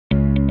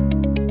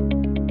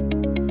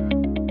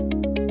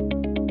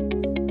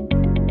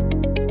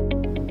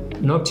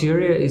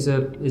Nocturia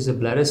is a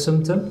bladder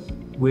symptom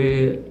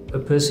where a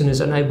person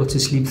is unable to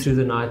sleep through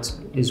the night,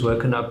 is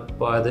woken up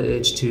by the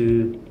urge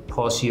to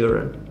pass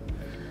urine.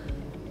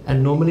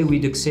 And normally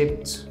we'd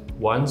accept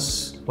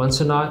once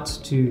a night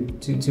to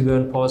go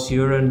and pass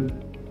urine,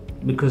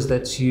 because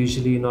that's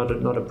usually not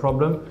a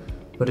problem.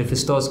 But if it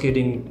starts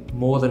getting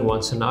more than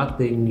once a night,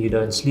 then you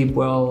don't sleep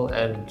well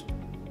and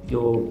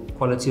your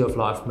quality of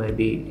life may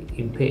be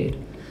impaired.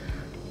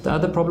 The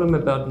other problem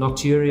about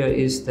nocturia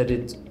is that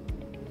it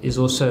is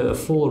also a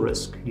fall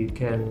risk.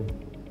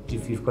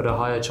 If you've got a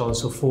higher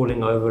chance of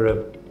falling over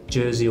a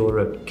jersey or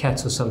a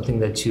cat or something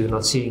that you're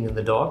not seeing in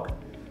the dark.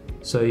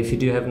 So if you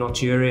do have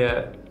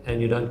nocturia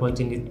and you don't want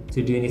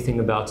to do anything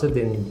about it,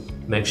 then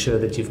make sure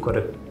that you've got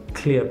a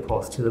clear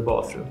path to the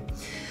bathroom.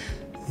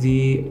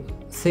 The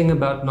thing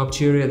about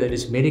nocturia that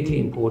is medically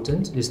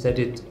important is that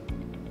it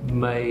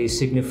may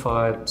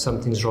signify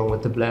something's wrong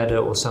with the bladder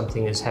or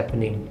something is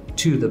happening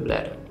to the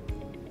bladder.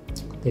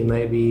 There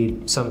may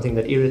be something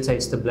that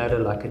irritates the bladder,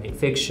 like an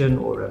infection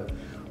or a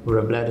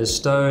bladder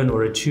stone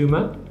or a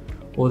tumor,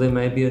 or there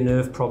may be a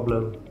nerve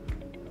problem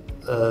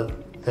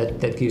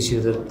that gives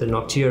you the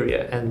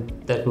nocturia, and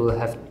that will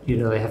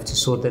they have to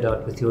sort that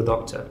out with your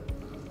doctor.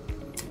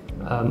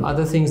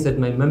 Other things that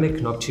may mimic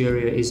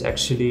nocturia is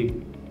actually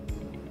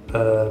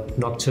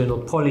nocturnal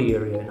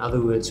polyuria. In other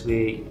words,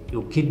 where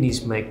your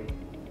kidneys make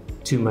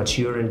too much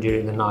urine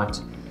during the night.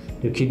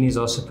 Your kidneys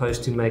are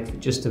supposed to make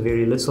just a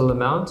very little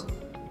amount,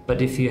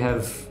 but if you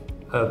have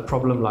a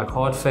problem like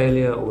heart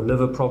failure or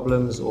liver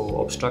problems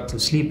or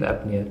obstructive sleep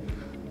apnea,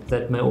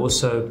 that may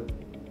also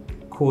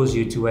cause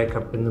you to wake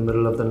up in the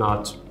middle of the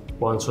night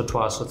once or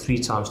twice or 3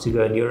 times to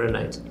go and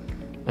urinate.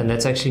 And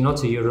that's actually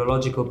not a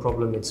urological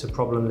problem, it's a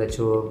problem that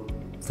your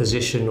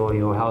physician or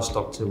your house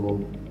doctor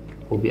will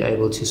be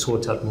able to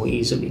sort out more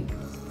easily.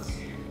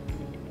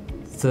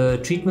 The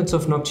treatment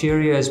of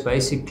nocturia is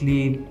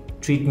basically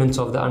treatment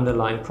of the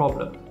underlying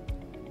problem.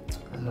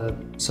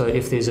 So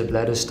if there's a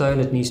bladder stone,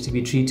 it needs to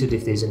be treated.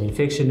 If there's an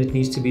infection, it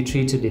needs to be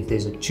treated. If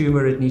there's a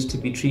tumor, it needs to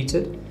be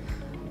treated.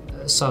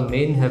 Some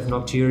men have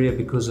nocturia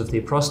because of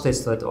their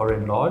prostates that are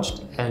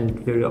enlarged, and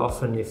very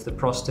often if the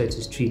prostate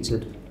is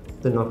treated,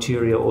 the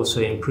nocturia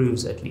also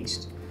improves at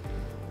least.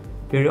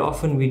 Very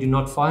often we do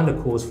not find a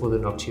cause for the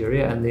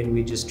nocturia, and then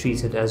we just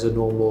treat it as a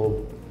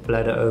normal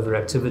bladder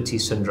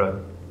overactivity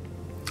syndrome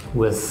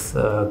with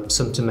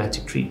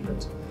symptomatic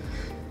treatment.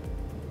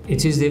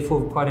 It is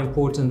therefore quite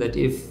important that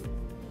if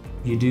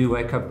you do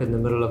wake up in the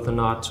middle of the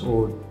night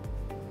or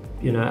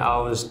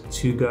hours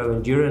to go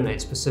and urinate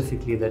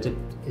specifically, that it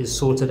is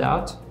sorted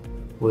out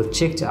or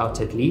checked out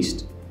at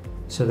least,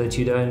 so that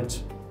you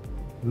don't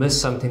miss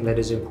something that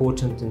is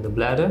important in the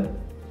bladder,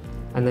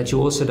 and that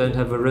you also don't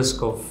have a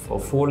risk of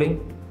falling,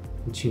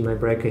 which you may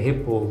break a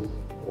hip or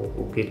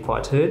get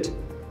quite hurt.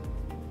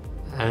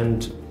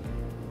 And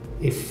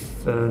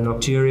if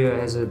nocturia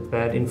has a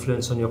bad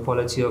influence on your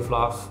quality of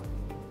life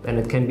and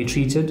it can be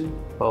treated,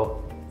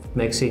 well, it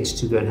makes sense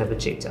to go and have it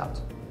checked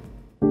out.